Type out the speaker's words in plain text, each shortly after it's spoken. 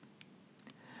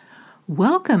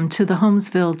Welcome to the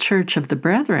Holmesville Church of the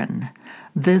Brethren.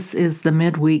 This is the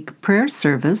Midweek prayer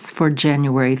service for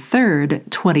January 3rd,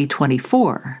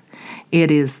 2024. It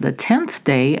is the 10th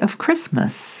day of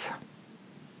Christmas.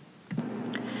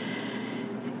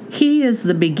 He is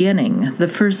the beginning, the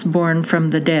firstborn from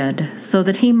the dead, so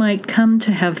that he might come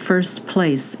to have first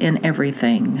place in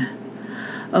everything.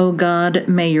 O God,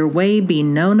 may your way be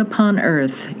known upon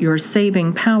earth, your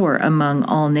saving power among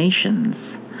all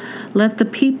nations. Let the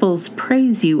peoples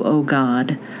praise you, O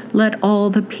God. Let all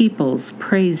the peoples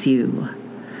praise you.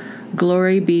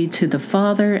 Glory be to the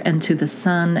Father, and to the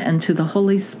Son, and to the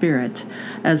Holy Spirit,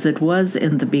 as it was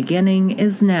in the beginning,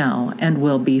 is now, and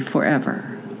will be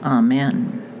forever.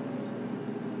 Amen.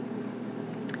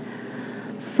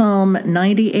 Psalm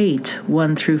 98,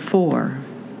 1-4.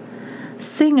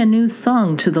 Sing a new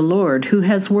song to the Lord, who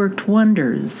has worked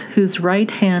wonders, whose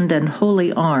right hand and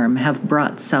holy arm have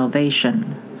brought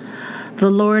salvation. The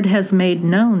Lord has made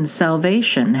known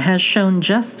salvation, has shown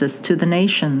justice to the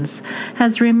nations,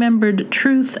 has remembered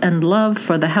truth and love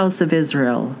for the house of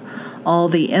Israel. All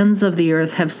the ends of the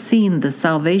earth have seen the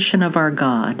salvation of our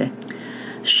God.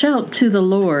 Shout to the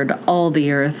Lord, all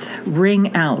the earth,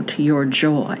 ring out your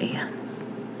joy.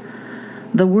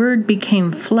 The Word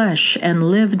became flesh and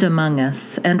lived among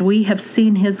us, and we have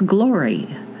seen his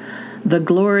glory, the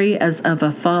glory as of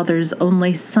a Father's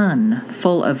only Son,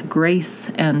 full of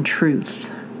grace and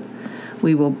truth.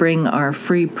 We will bring our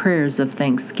free prayers of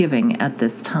thanksgiving at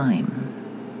this time.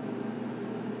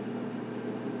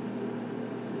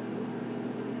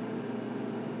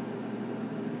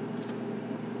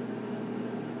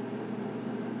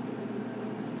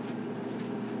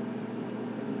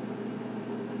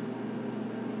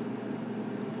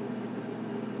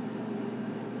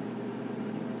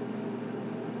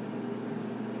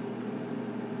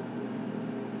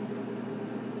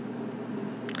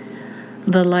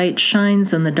 The light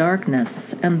shines in the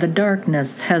darkness, and the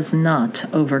darkness has not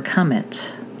overcome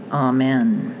it.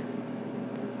 Amen.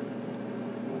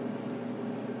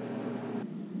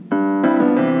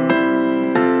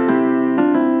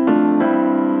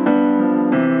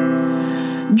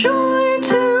 Joy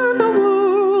to the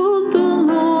world, the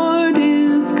Lord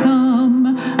is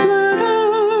come. Let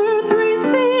earth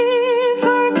receive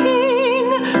her King.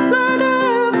 Let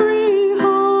every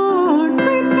heart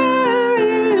prepare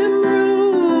him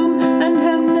room. And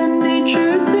heaven and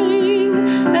nature sing,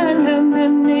 and heaven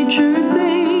and nature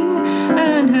sing,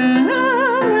 and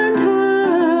heaven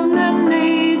and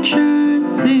nature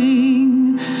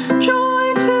sing.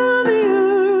 Joy to the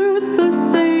earth, the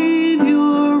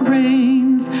Savior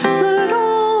reigns. Let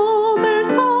all their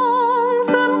songs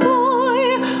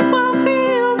employ, while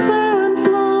fields and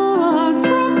floods,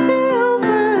 rocks, hills,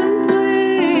 and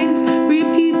plains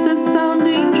repeat the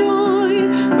sounding joy,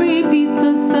 repeat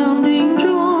the sounding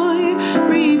joy,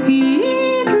 repeat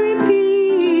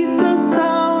the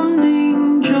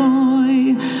sounding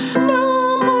joy.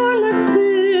 No more let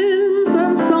sins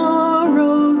and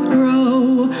sorrows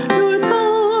grow, nor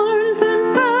thorns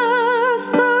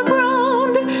infest the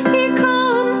ground. He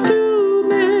comes to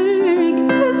make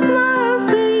his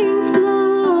blessings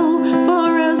flow,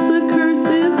 far as the curse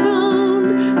is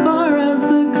found, far as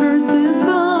the curse is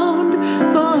found,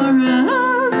 far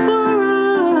as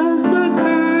the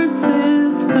curse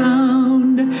is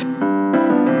found.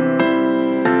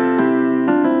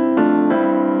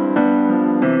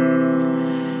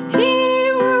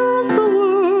 He rules the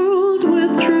world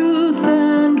with truth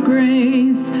and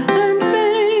grace, and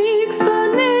makes the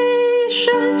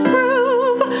nations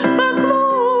prove the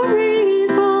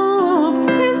glories of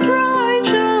his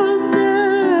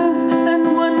righteousness,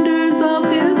 and wonders of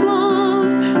his love,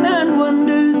 and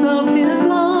wonders of his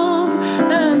love,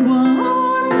 and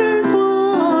wonders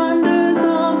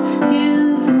of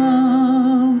his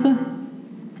love.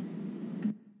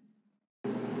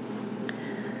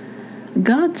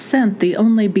 God sent the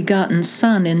only begotten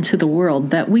Son into the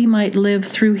world that we might live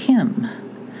through him.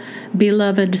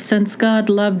 Beloved, since God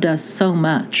loved us so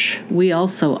much, we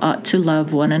also ought to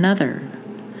love one another.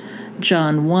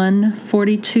 John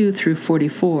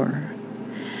 1:42-44.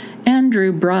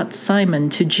 Andrew brought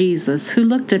Simon to Jesus, who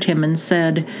looked at him and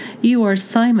said, "You are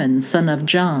Simon, son of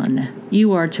John.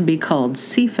 You are to be called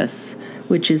Cephas,"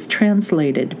 which is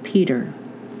translated Peter.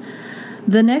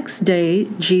 The next day,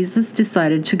 Jesus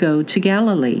decided to go to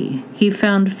Galilee. He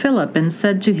found Philip and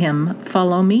said to him,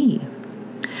 "Follow me."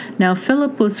 Now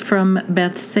Philip was from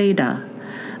Bethsaida,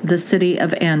 the city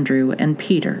of Andrew and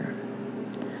Peter.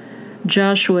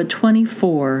 Joshua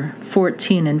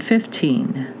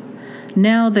 24:14-15.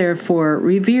 Now therefore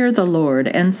revere the Lord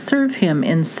and serve him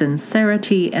in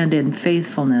sincerity and in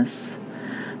faithfulness.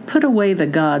 put away the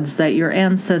gods that your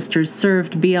ancestors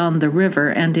served beyond the river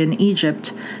and in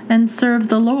Egypt, and serve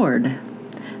the Lord.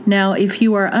 Now, if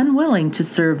you are unwilling to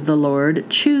serve the Lord,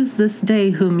 choose this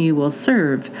day whom you will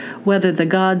serve, whether the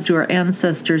gods your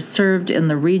ancestors served in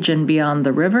the region beyond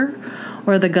the river,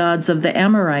 or the gods of the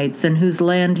Amorites in whose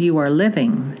land you are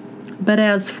living. But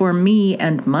as for me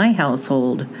and my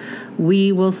household,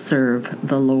 we will serve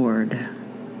the Lord."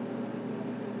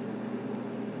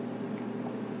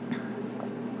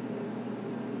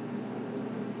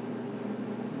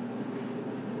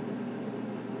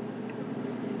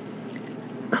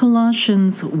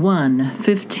 Colossians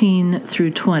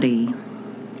 1:15-20.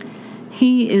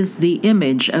 He is the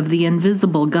image of the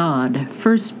invisible God,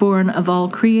 firstborn of all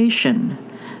creation,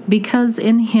 because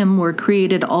in him were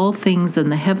created all things in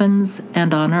the heavens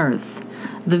and on earth,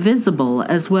 the visible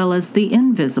as well as the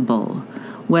invisible,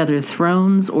 whether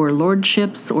thrones or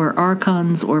lordships or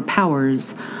archons or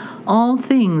powers. All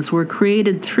things were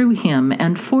created through him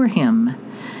and for him,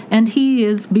 and he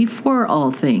is before all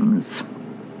things.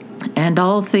 And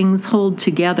all things hold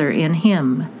together in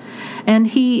him. And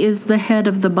he is the head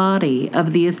of the body,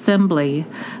 of the assembly,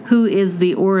 who is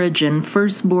the origin,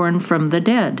 firstborn from the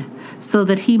dead, so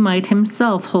that he might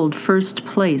himself hold first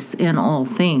place in all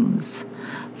things.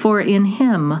 For in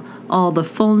him all the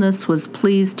fullness was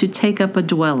pleased to take up a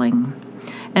dwelling,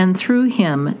 and through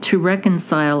him to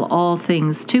reconcile all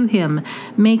things to him,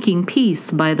 making peace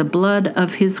by the blood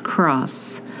of his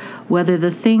cross, whether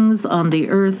the things on the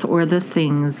earth or the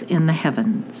things in the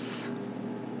heavens.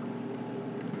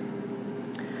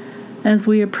 As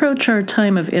we approach our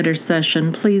time of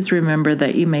intercession, please remember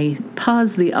that you may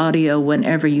pause the audio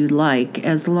whenever you like,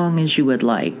 as long as you would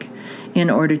like, in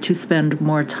order to spend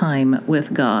more time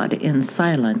with God in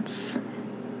silence.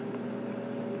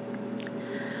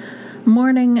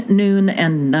 Morning, noon,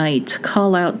 and night,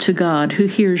 call out to God who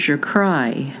hears your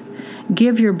cry.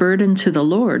 Give your burden to the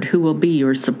Lord, who will be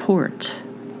your support.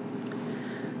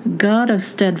 God of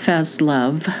steadfast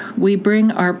love, we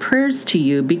bring our prayers to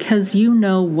you because you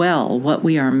know well what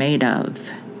we are made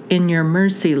of. In your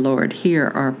mercy, Lord,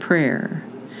 hear our prayer.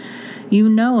 You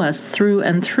know us through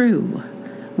and through.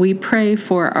 We pray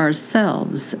for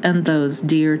ourselves and those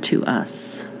dear to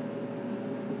us.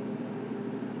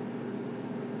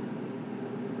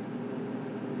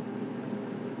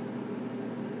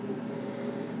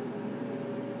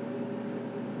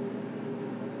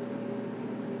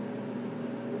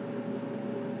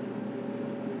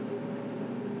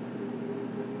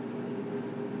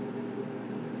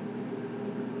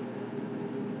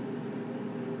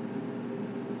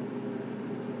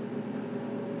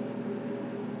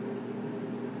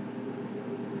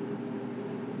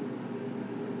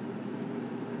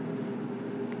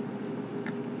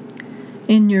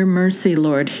 In your mercy,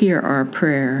 Lord, hear our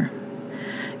prayer.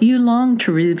 You long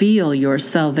to reveal your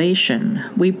salvation.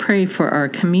 We pray for our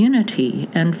community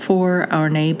and for our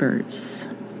neighbors.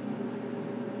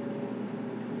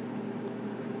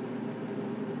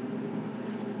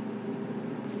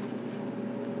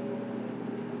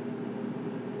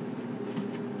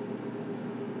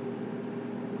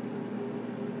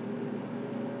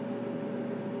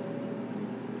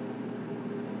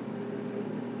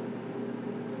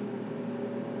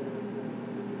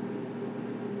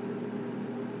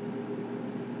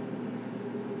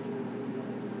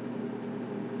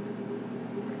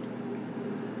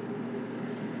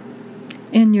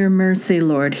 In your mercy,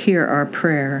 Lord, hear our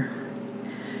prayer.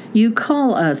 You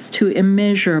call us to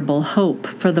immeasurable hope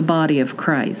for the body of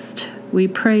Christ. We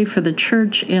pray for the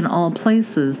church in all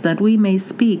places that we may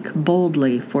speak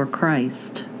boldly for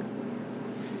Christ.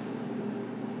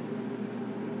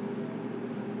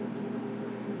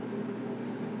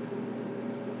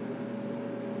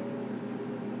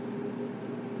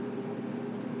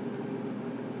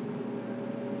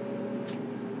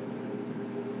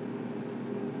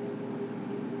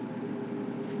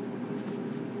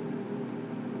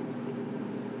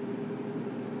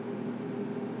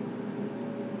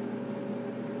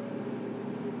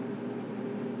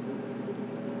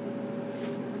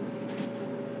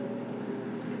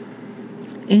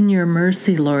 In your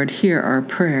mercy, Lord, hear our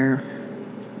prayer.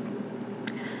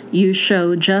 You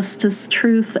show justice,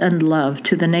 truth, and love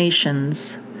to the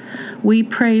nations. We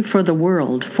pray for the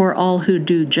world, for all who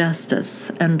do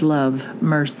justice and love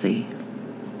mercy.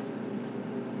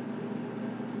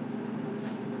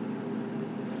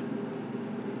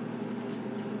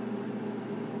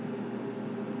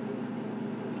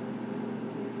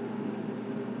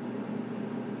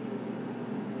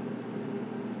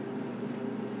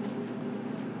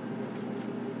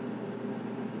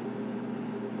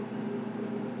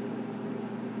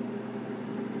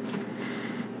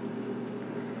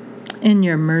 In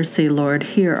your mercy, Lord,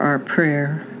 hear our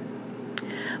prayer.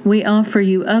 We offer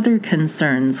you other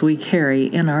concerns we carry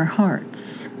in our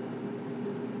hearts.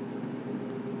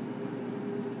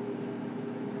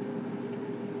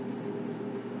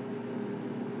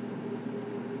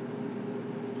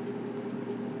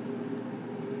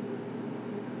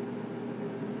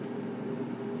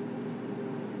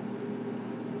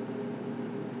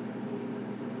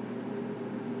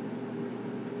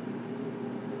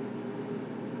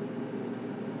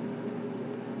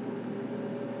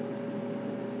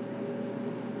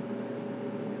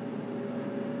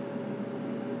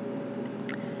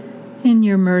 In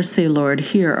your mercy, Lord,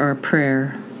 hear our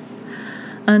prayer.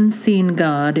 Unseen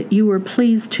God, you were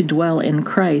pleased to dwell in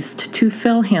Christ, to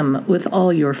fill him with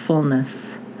all your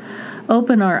fullness.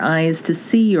 Open our eyes to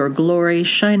see your glory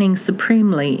shining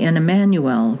supremely in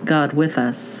Emmanuel, God with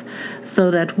us,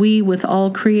 so that we with all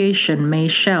creation may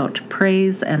shout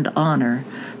praise and honor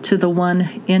to the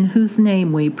one in whose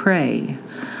name we pray.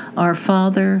 Our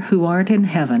Father, who art in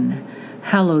heaven,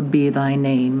 hallowed be thy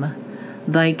name.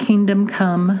 Thy kingdom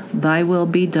come, thy will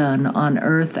be done on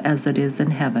earth as it is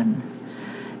in heaven.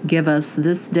 Give us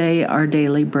this day our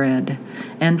daily bread,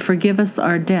 and forgive us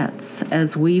our debts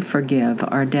as we forgive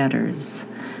our debtors.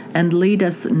 And lead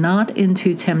us not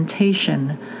into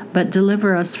temptation, but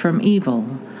deliver us from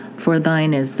evil. For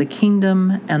thine is the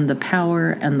kingdom, and the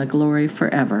power, and the glory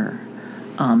forever.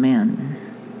 Amen.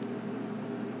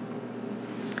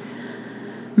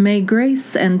 May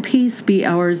grace and peace be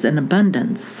ours in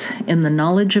abundance, in the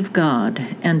knowledge of God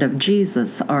and of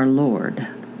Jesus our Lord.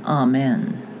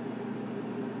 Amen.